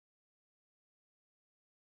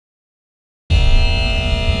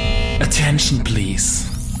Attention please.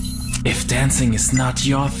 If dancing is not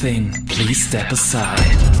your thing, please step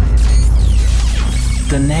aside.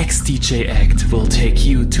 The next DJ act will take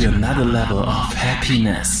you to another level of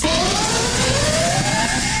happiness.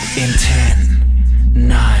 In 10,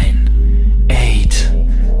 9, 8,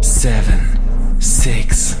 7,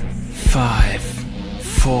 6, 5,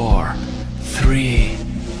 4, 3,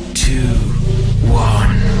 2,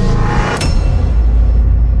 1.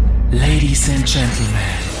 Ladies and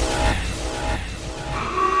gentlemen,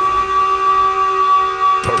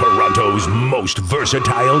 Toronto's most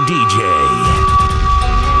versatile DJ,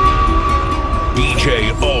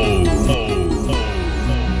 DJ O.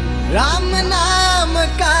 Ram naam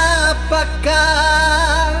ka pakka,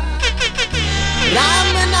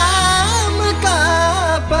 Ram naam ka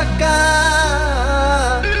pakka.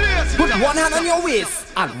 Put one hand on your waist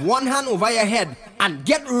and one hand over your head and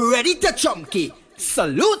get ready to chunky.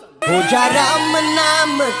 Salute. Hoja Ram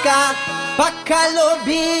naam ka pakka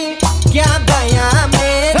lobhi, kya baya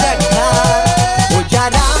mein rakha. Hoja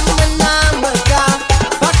Ram naam ka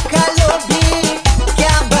pakka lobhi,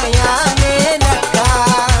 kya baya mein rakha.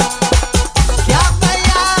 Kya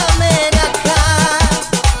baya mein rakha,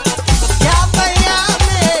 kya baya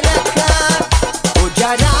mein rakha.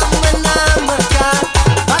 Hoja Ram naam ka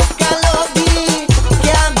pakka lobhi,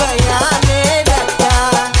 kya baya mein rakha.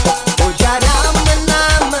 Hoja Ram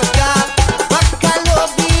naam ka pakka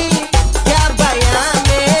lobhi, kya baya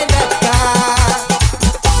mein rakha.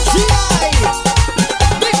 GI,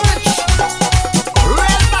 Big Rich,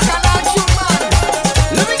 Red Bacala Human.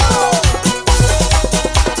 Let me go.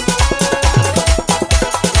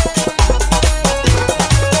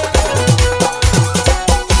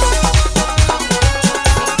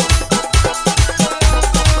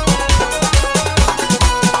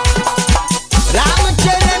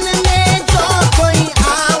 Ramcharan में जो कोई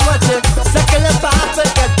आवत, सकल पाप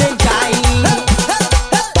कट जाई.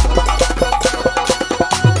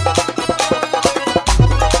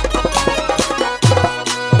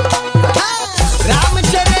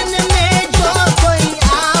 रामचरण में जो कोई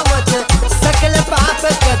आवत, सकल पाप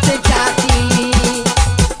कट जाती.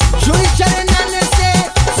 जुई चरणन से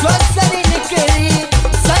स्वसरी निकली,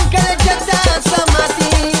 संकल जता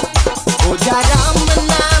समाती. होजा राम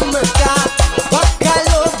नाम का पक्का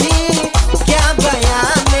लोभी, क्या बया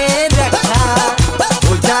में रखा.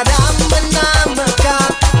 होजा राम नाम का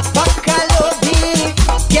पक्का लोभी,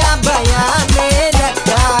 क्या बया में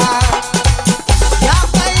रखा. क्या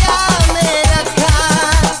बया में रखा,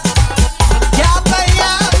 क्या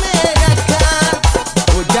बया में रखा.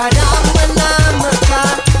 होजा राम नाम का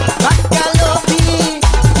पक्का लोभी,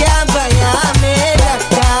 क्या बया में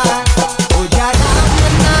रखा. होजा राम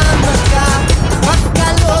नाम का पक्का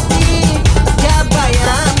लोभी, क्या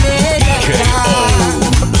बया में DJ रखा.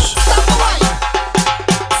 OhMz. Stop the wine,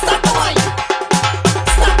 stop the wine,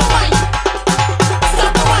 stop the wine,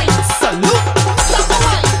 stop the wine. Salute. Stop the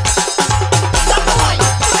wine, stop the wine,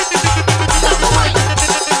 stop the wine,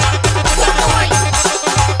 stop the wine.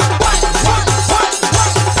 Wine, wine, wine,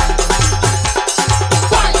 wine.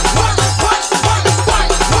 Wine, wine, wine, wine, wine,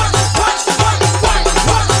 wine, wine, wine, wine,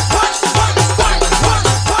 wine, wine,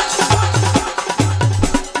 wine, wine.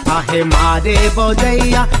 काहे मारे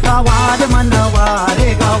बोजैया गवाद मनवा रे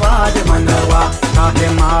गवाद मनवा. काहे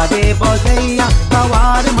मारे बोजैया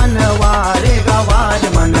गवाद मनवा रे गवाद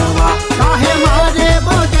मनवा. काहे मारे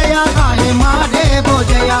बोजैया, काहे मारे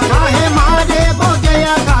बोजैया, काहे मारे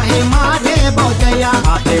बोजैया, काहे मारे बोजैया.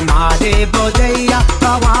 काहे मारे बोजैया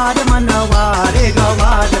गवाद मनवा रे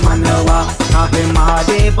गवाद मनवा. काहे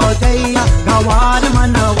मारे बोजैया गवाद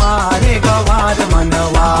मनवा रे गवाद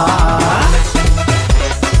मनवा.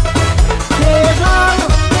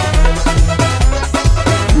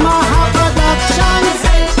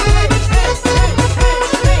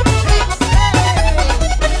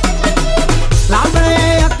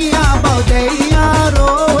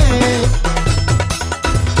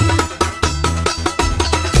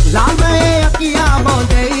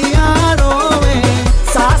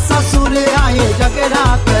 झगड़ा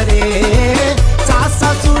करे, सास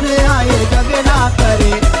ससुर आए झगड़ा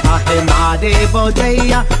करे. काहे मारे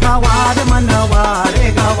बोजैया गवाद मनवा रे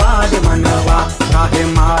गवाद मनवा. काहे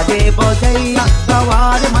मारे बोजैया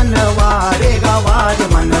गवाद मनवा रे गवाद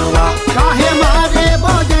मनवा. काहे मारे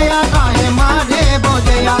बोजैया, काहे मारे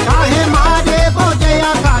बोजैया, काहे मारे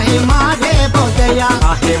बोजैया, काहे मारे बोजैया.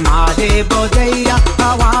 काहे मारे बोजैया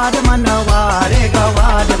गवाद मनवा रे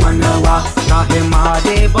गवाद मनवा. काहे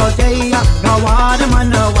मारे बोजैया गवाद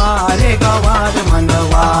मनवा रे गवाद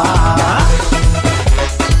मनवा.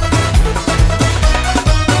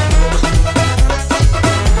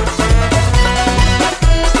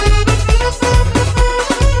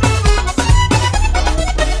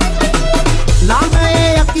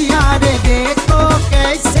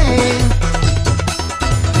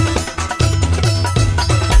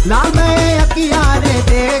 लाल में अखियां रे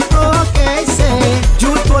देखो कैसे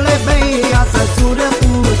झूठ बोले भैया ससुर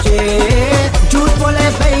पूछे झूठ बोले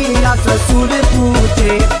भैया ससुर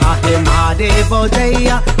पूछे आहे मारे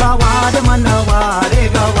बोझैया गवार मनवा रे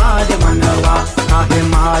गवार मनवा आहे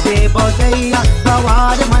मारे बोझैया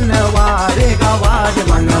गवार मनवा रे गवार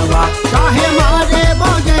मनवा काहे मारे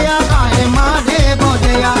बोझैया काहे मारे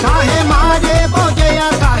बोझैया काहे मारे बोझैया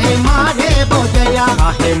काहे मारे बोझैया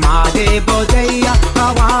काहे मारे बोझैया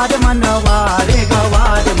गवार मनवा रे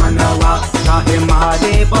गवार मनवा काहे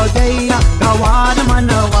मारे बोझैया गवार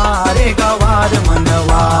मनवा रे गवार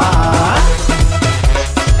मनवा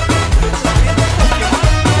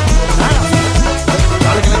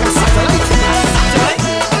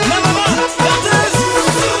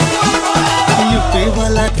यूपी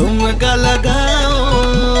वाला ठुमका लगाओ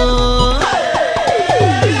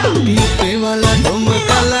यूपी वाला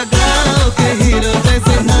ठुमका लगाओ के हीरो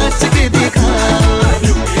जैसे नाच के दिखाओ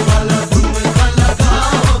यूपी वाला ठुमका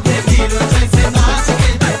लगाओ के हीरो जैसे नाच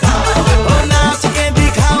के दिखाओ ओ नाच के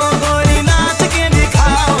दिखाओ गोरी नाच के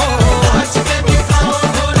दिखाओ नाच के दिखाओ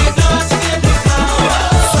गोरी नाच के दिखाओ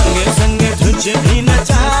संगे संगे तुझे भी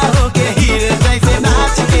नचाओ के हीरो जैसे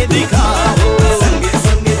नाच के दिखाओ संगे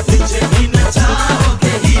संगे तुझे भी नचाओ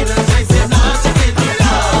के हीरो जैसे नाच के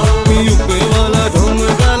दिखाओ यूपी वाला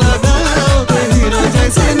ठुमका लगाओ के हीरो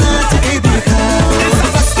जैसे नाच के दिखाओ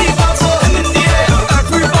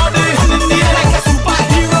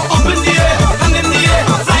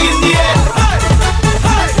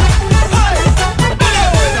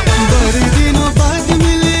बड़े दिनों बाद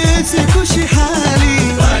मिले ऐसे खुशहाली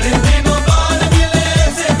बड़े दिनों बाद मिले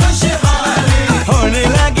ऐसे खुशहाली होने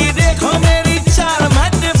लगी देखो मेरी चाल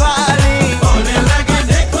मत वाली होने लगी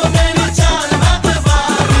देखो मेरी चाल मत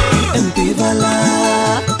वाली एमपी वाला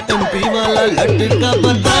लटका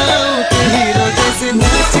बताओ के हीरो जैसे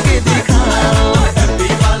नाच के दिखाओ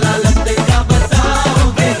एमपी वाला लटका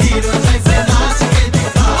बताओ के हीरो जैसे नाच के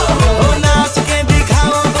दिखाओ ओ नाच के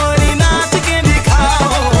दिखाओ गोरी नाच के दिखाओ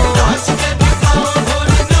नाच के दिखाओ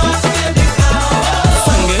गोरी नाच के दिखाओ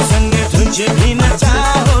संगे संगे तुझे भी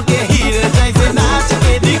नचाओ के हीरो जैसे नाच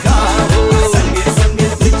के दिखाओ संगे संगे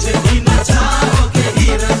तुझे भी नचाओ के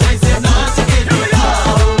हीरो जैसे नाच के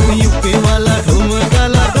दिखाओ यूपी वाला ठुमका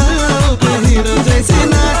लगाओ के हीरो जैसे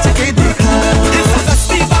नाच के दिखाओ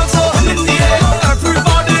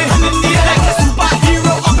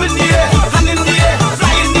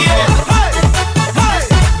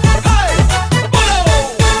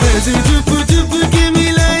ऐसे चुप चुप के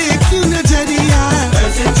मिलाए क्यों नजरिया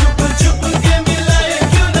ऐसे चुप चुप के मिलाए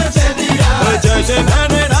क्यों नजरिया जैसे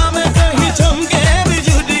अंधेरा में कहीं चमके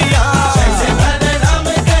बिजुलिया जैसे अंधेरा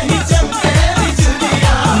में कहीं चमके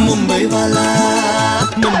बिजुलिया मुंबई वाला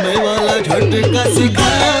झटका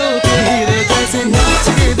सिखाओ के हीरो जैसे नाच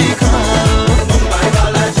के दिखाओ मुंबई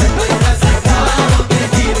वाला झटका सिखाओ के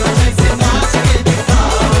हीरो जैसे नाच के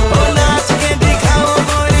दिखाओ ओ नाच के दिखाओ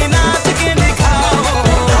गोरी नाच के दिखाओ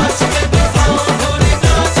नाच के दिखाओ गोरी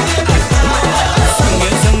नाच के दिखाओ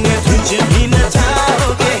संगे संगे तुझे भी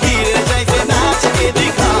नचाओ के हीरो जैसे नाच के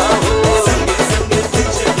दिखाओ संगे संगे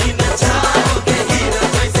तुझे भी नचाओ के हीरो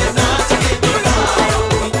जैसे नाच के दिखाओ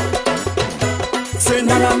Say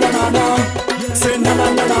na na na na na, say na na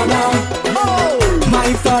na na na.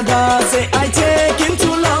 My father say I take him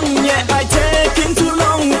too long, yeah I take him too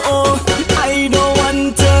long. Oh, I don't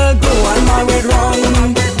want to go on my way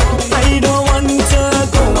wrong. I don't want to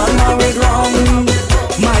go on my way wrong.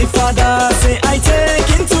 My father say I take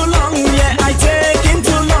him too long, yeah I take him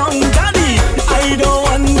too long. Daddy, I don't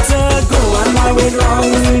want to go on my way wrong.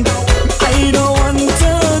 I don't want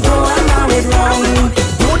to go on my way wrong.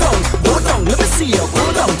 Go down, let me see you. Go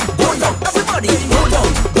down, everybody.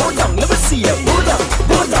 Go down, let me see you.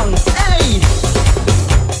 Go down, hey.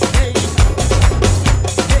 Hey,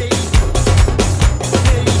 hey, hey.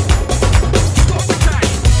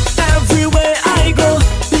 Everywhere I go,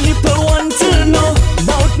 people want to know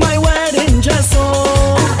about my wedding dress.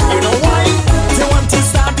 Oh, you know why? They want to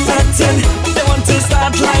start betting, they want to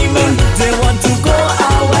start climbing, they want to go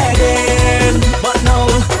away.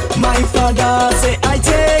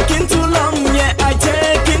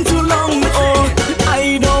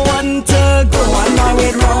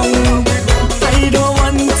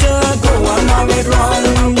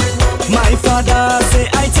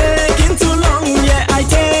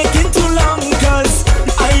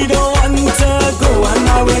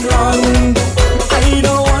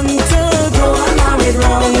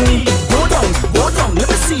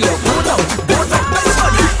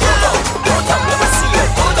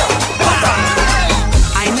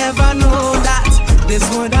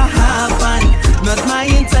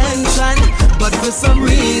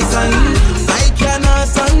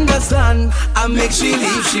 I make she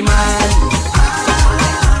leave she man.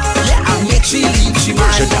 Yeah, I make she leave she man.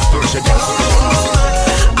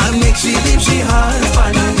 I make she leave she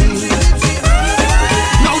husband.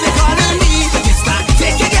 Now they calling me Mr.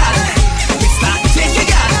 Take Your Gal, Mr. Take Your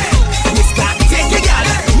Gal, Mr. Take Your Gal.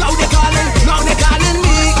 Now they calling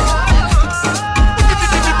me.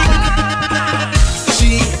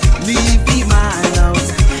 She leave the man out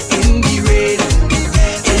in the rain,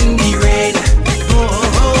 in the rain. Oh,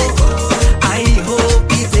 I hope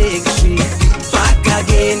he takes she back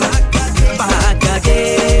again, back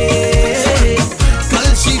again.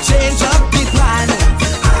 'Cause she changed up the plan.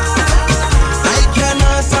 I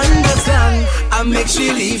cannot understand. I make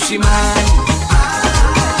she leave she man.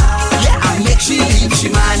 Yeah, I make she leave she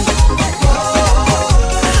man.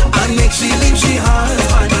 I make she leave she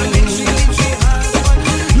husband.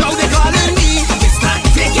 Now they calling me Mr.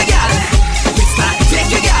 Take Your Gal, Mr.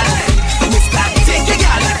 Take Your Gal, Mr. Take Your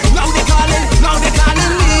Gal. Now they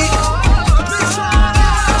calling me.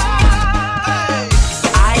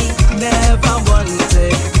 I never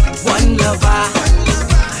wanted one lover,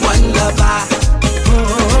 one lover.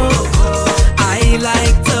 Oh, I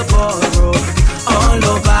like to borrow all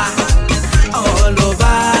over, all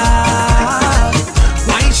over.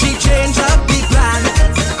 Why she change up the plan?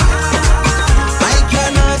 I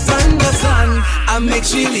cannot understand. I make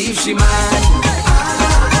she leave she man.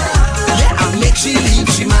 Yeah, I make she leave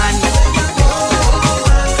she man.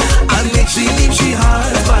 I make she leave she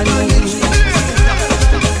husband.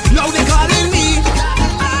 Now they calling me.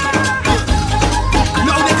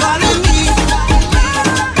 Now they calling me.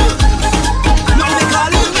 Now they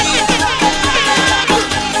calling me.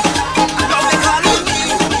 Now they calling me.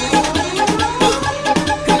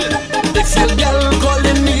 If your girl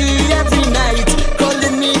calling me every night,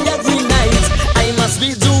 calling me every night, I must be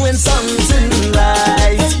doing something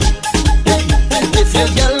right. If your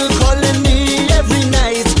girl calling me every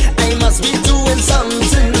night, I must be doing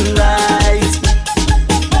something right.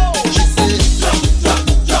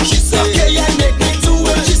 She said, okay, I make me do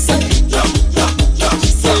it. She said,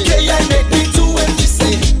 okay, I make me do it. She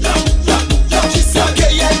said,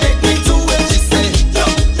 okay, I make me do it.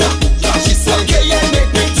 She said, okay, I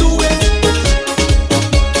make me do it.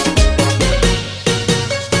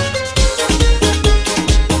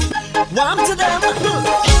 Warm to them.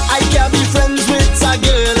 I can't be friends with a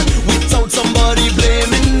girl without somebody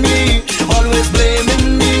blaming me, always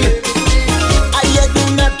blaming me. I do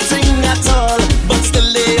nothing at all, but still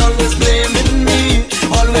they always blaming me,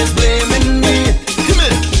 always blaming me.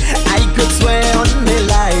 I could swear on my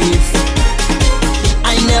life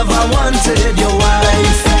I never wanted your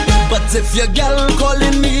wife. But if your girl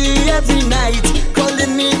calling me every night,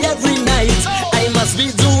 calling me every night, I must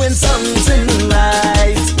be doing something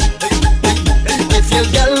right. If your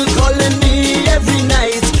girl calling me every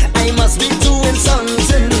night, I must be doing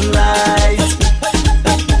something right.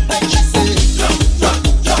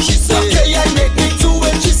 She said, okay, I make me do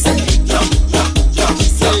it. She said,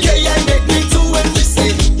 okay, I make me do it. She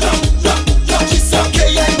said, okay,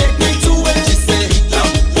 I make me do it.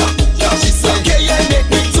 She said, okay, I make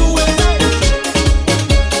me do it.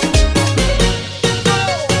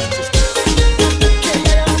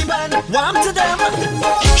 Warm to them.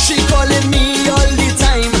 She calling me all the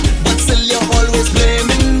time, but still you're always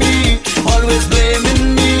blaming me, always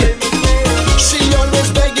blaming me. She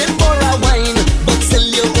always begging for a wine, but still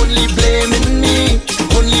you're only blaming me,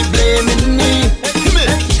 only blaming me.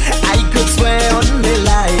 I could swear on my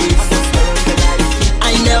life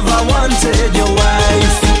I never wanted your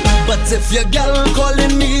wife. But if your girl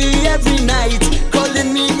calling me every night,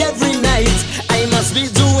 calling me every night, I must be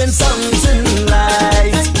doing something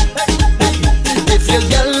right. If your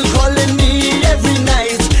girl calling me every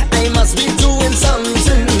night, I must be doing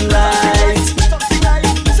something right.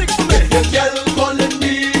 If your girl calling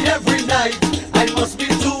me every night, I must be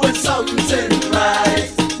doing something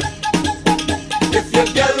right. If your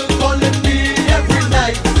girl calling me every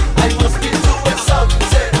night, I must be doing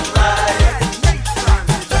something right.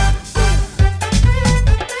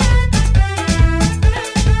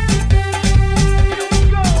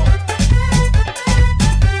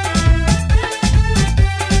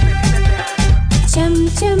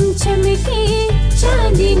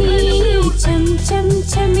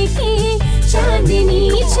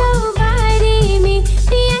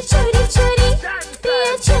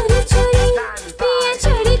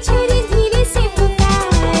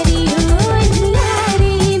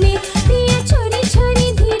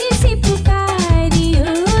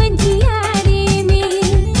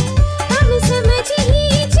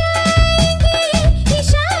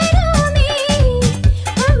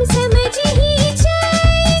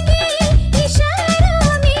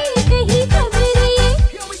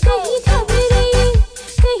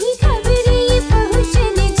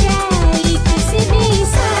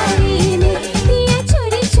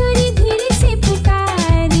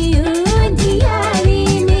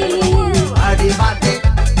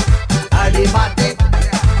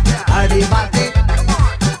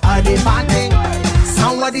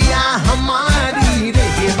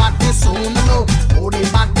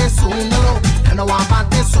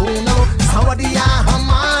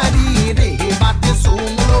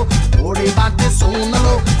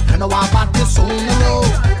 मनवा बात सुन लो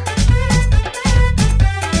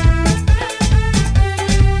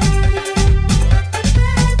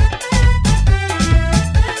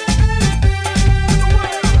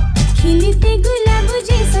खिलते गुलाब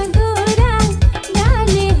जैसा गोरा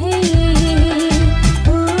गाल है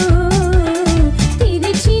ओ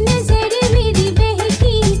तिरछी नजर मेरी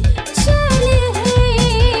बहकी चाल है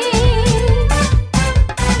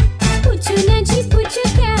पूछो ना जी पूछो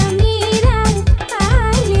क्या मेरा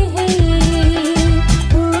हाल है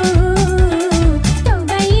ओ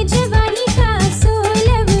तौबा ये जवानी का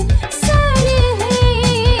सोलव सार है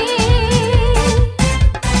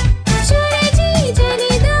छोरा जी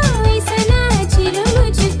जाने दो ऐसा ना चिरो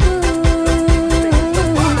मुझको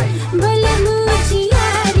बोला मुझे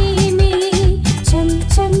यारे में चम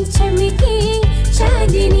चम चमके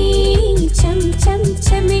चांदनी चम चम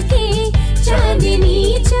चमके चांदनी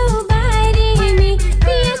चौबारे में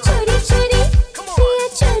पिया छोरी छोरी पिया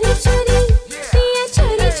छोरी छोरी पिया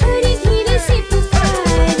छोरी छोरी धीरे से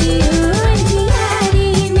पुकारी ओ अंधियारे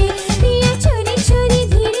में पिया छोरी छोरी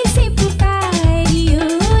धीरे से पुकारी ओ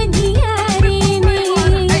अंधियारे में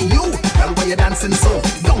Hey you, girl, why you dancing so?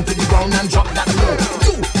 Down to the ground and drop that low.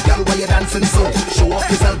 You, girl, why you dancing so? Show off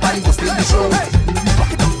yourself and go steal the show.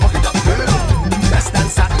 Rock it up, girl. Best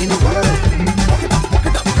dancer in the world. Rock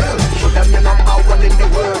it up, girl. Show them you're number one in the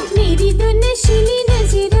world. मेरी दो नशीली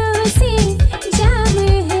नजरों से जाम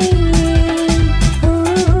है ओ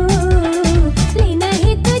लेना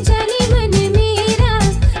है तो जाने मन मेरा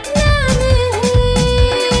नाम है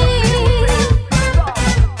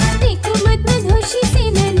देखो मत मधोशी से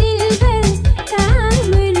न दिल भर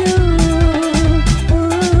काम लो ओ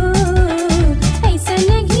ऐसा न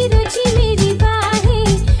घिरो जी मेरी बाहें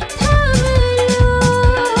थाम लो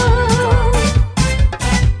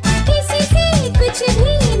किसी से कुछ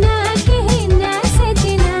भी ना कहना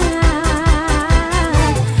सजना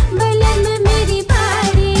बलम मेरे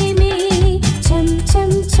बारे में चम चम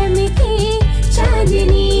चमके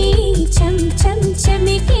चांदनी चम चम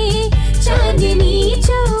चमके चांदनी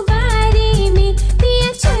चौबारे में पिया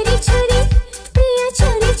छोरी छोरी पिया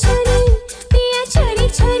छोरी छोरी पिया छोरी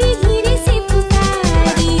छोरी धीरे से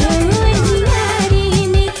पुकारी ओ अंधियारे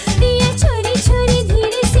में पिया छोरी छोरी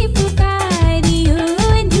धीरे से पुकारी ओ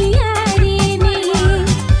अंधियारे में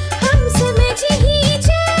हम समझ ही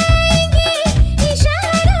जाएंगे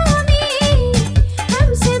इशारों में हम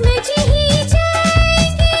समझ ही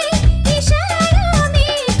जाएंगे इशारों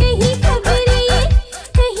में कहीं खबरें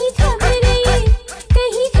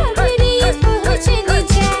पहुँच न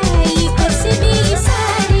जाए कस्बे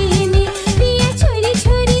सारे में पिया छोरी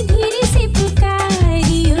छोरी धीरे से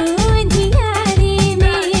पुकारी ओ अंधियारे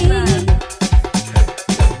में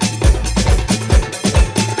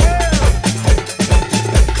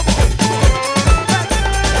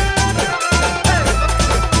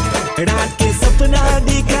रात के सपना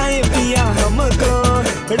दिखाए पिया हमको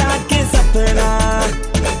रात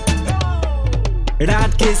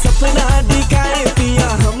के सपना दिखाए पिया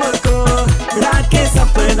हमको रात के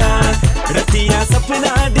सपना रतिया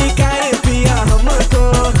सपना दिखाए पिया हमको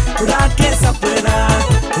रात के सपना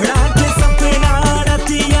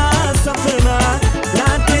रतिया सपना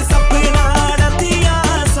रात के सपना रतिया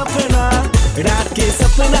सपना रात के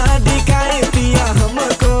सपना दिखाए पिया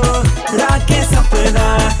हमको रात के सपना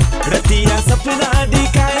रतिया सपना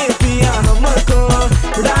दिखाए पिया हमको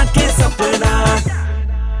रात के सपना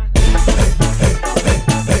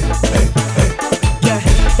Yeah.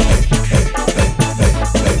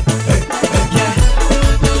 Yeah.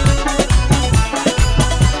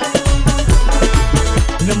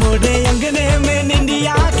 न मोरे अंगने में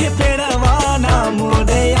निंदिया के पेड़वा ना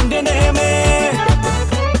मोरे अंगने में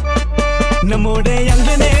न मोरे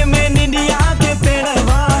अंगने में निंदिया के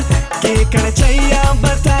पेड़वा के कड़चैया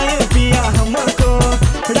बताए पिया हमको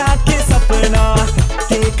रात के सपना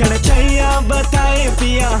के कड़चैया बताए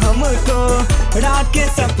पिया हमको रात के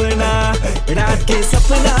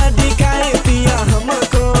सपना दिखाए पिया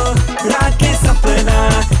हमको रात के सपना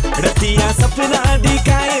रतिया सपना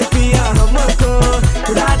दिखाए पिया हमको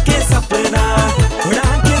रात के सपना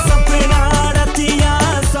रतिया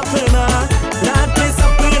सपना रात के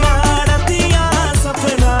सपना रतिया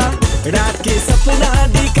सपना रात के सपना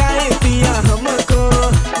दिखाए पिया हमको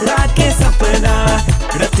रात के सपना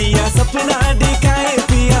रतिया सपना दिखाए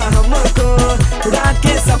पिया हमको रात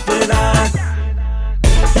के सपना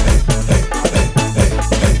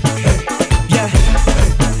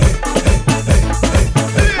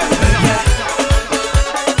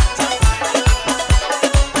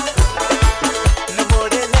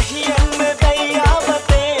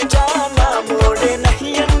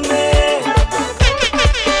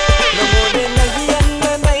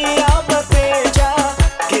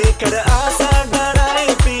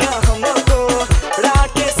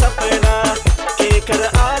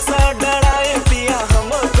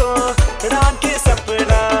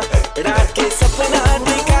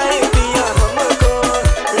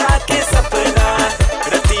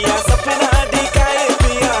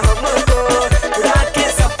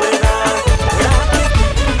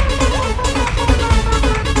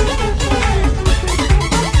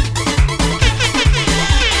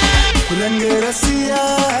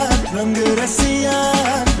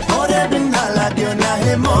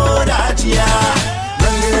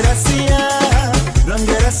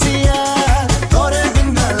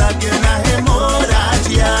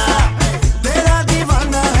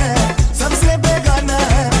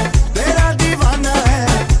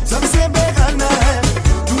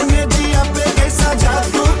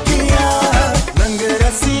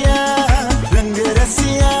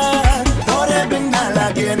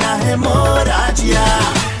है मोरा जिया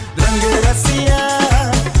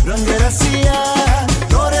रंग रसिया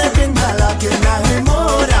तोरे बिन लागे ना है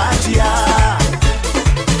मोरा जिया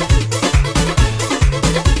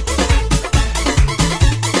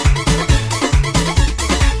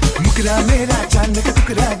मुकरा मेरा चांद का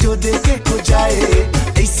टुकड़ा जो देखे को जाए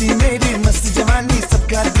ऐसी मेरी मस्त जवानी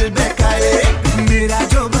सबका दिल बहकाए मेरा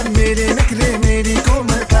जोबन मेरे नखरे मेरी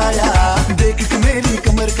कोमल काया देख के मेरी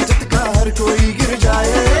कमर का झटका हर कोई गिर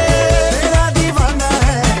जाए तेरा दीवाना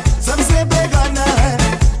है सबसे बेगाना है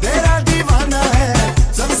तेरा दीवाना है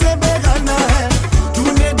सबसे बेगाना है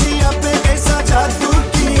तूने दिया पे ऐसा जादू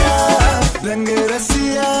किया रंग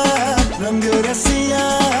रसिया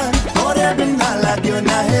और बिना लाग्यो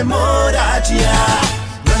ना है मोरा जिया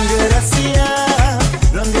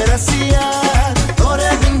रंग रसिया और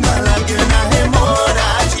बिना लाग्यो ना है मोरा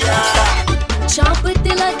जिया चाप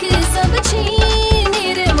तिलक सब छीने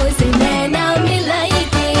रे मुझसे नैना मिलाई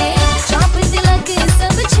के चाप तिलक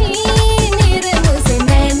सब छीने रे मुझसे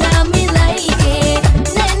नैना मिलाई के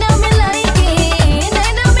नैना मिलाई के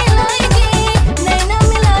नैना मिलाई के नैना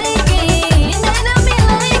मिलाई के नैना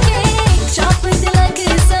मिलाई के चाप तिलक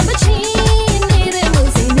सब छीने रे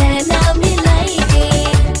मुझसे नैना मिलाई के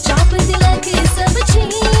चाप तिलक सब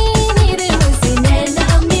छीने रे मुझसे नैना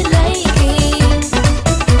मिलाई के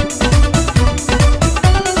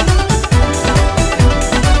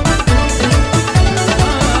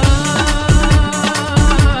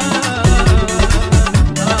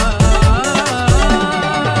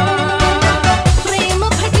प्रेम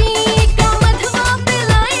भटी का मधवा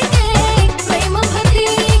पिलाएंगे प्रेम भटी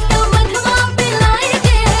का मधवा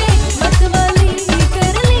पिलाएंगे मतवाली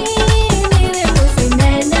कर ली मेरे मुझसे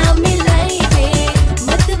नैना मिलाएंगे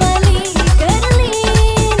मतवाली कर ली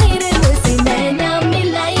मेरे मुझसे नैना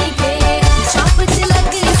मिलाएंगे चाप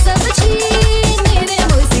तिलक सब छीने रे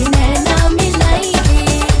मुझसे नैना मिलाएंगे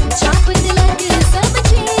चाप तिलक सब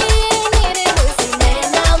छीने रे मुझसे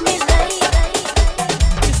नैना मिलाएंगे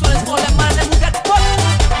This one is for them man who get caught.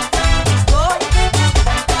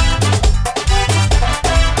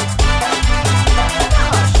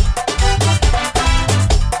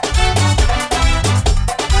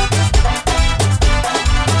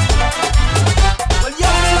 Well, yo,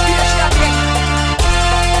 this is the let me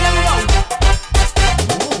know.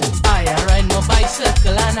 I ride no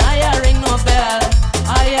bicycle and I ring no bell.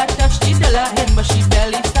 I touch the dollar hen, but she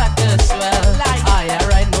belly start to swell. I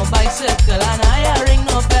ride no bicycle and I ring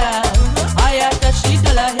no bell. I touch the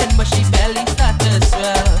dollar hen, but she belly start to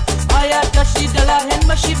swell. I touch the dollar hen,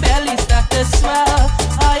 but she belly start to swell.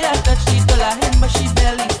 I touch the dollar hen, but she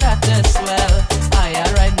belly start to swell. I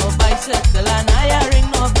ride no bicycle and I ring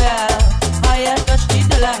no bell. I touch the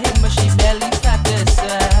dollar hen, but she belly start to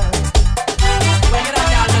swell. Where you at,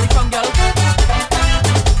 girl? Where you from, girl?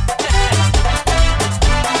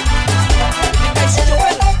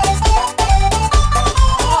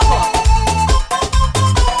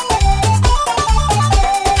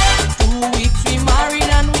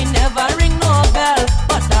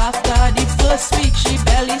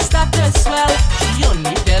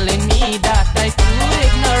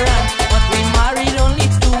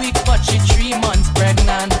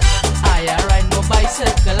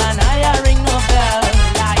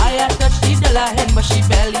 But she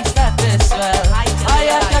belly start to swell. I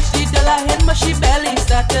touch the dollar hen, but she belly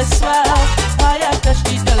start to swell. I touch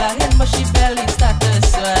the dollar hen, but she belly start to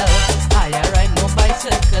swell. I ride no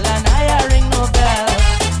bicycle and I ring no bell.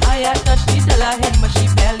 I touch the dollar hen, but she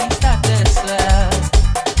belly start to swell.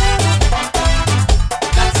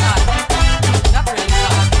 That's sad. That's really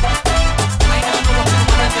sad. I don't know what the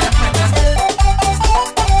man is pregnant.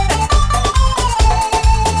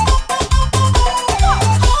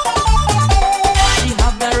 She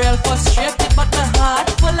have me real frustrated, but my heart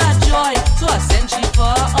full of joy. So I said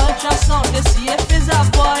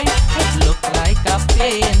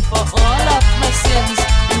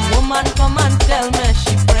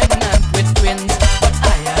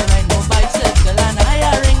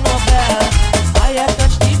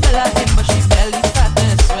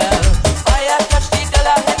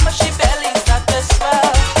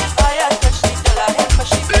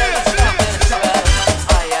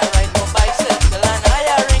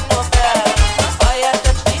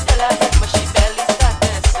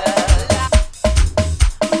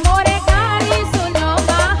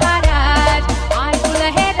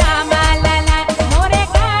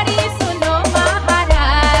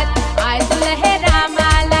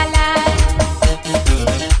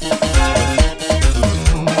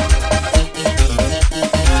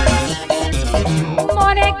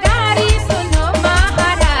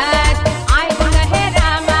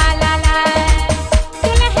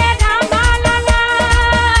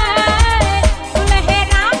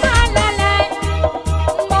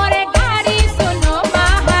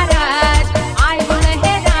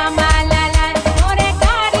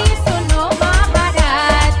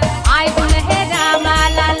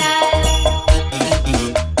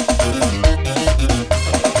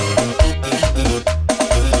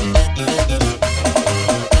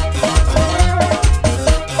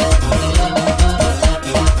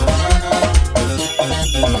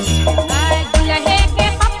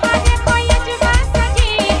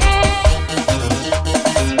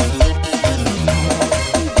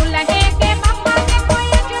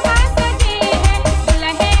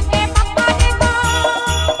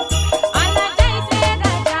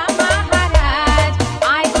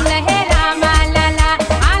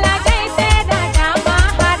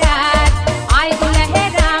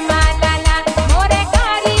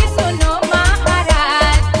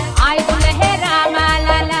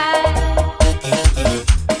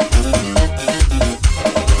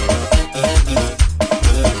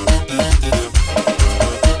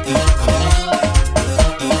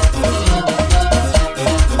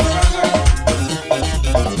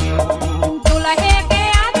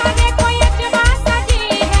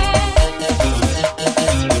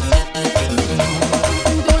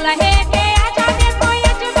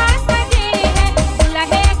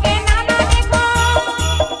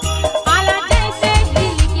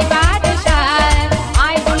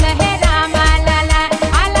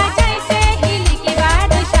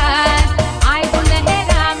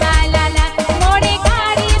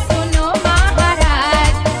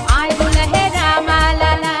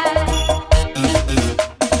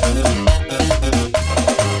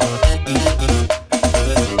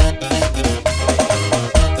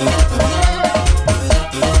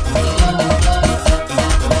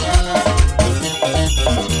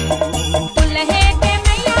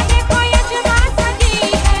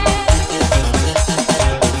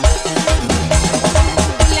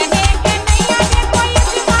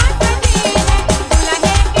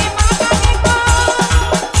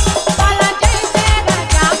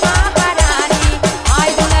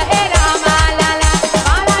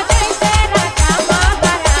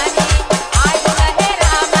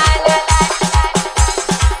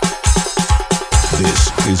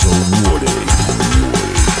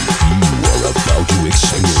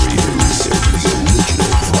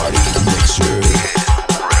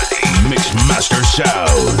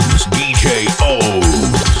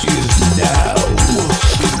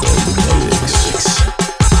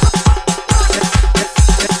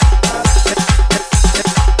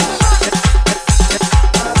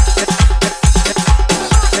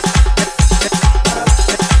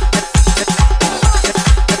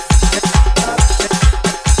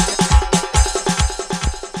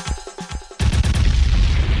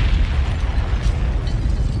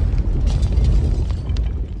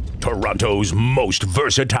Toronto's most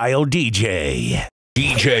versatile DJ,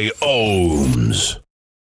 DJ OhMz.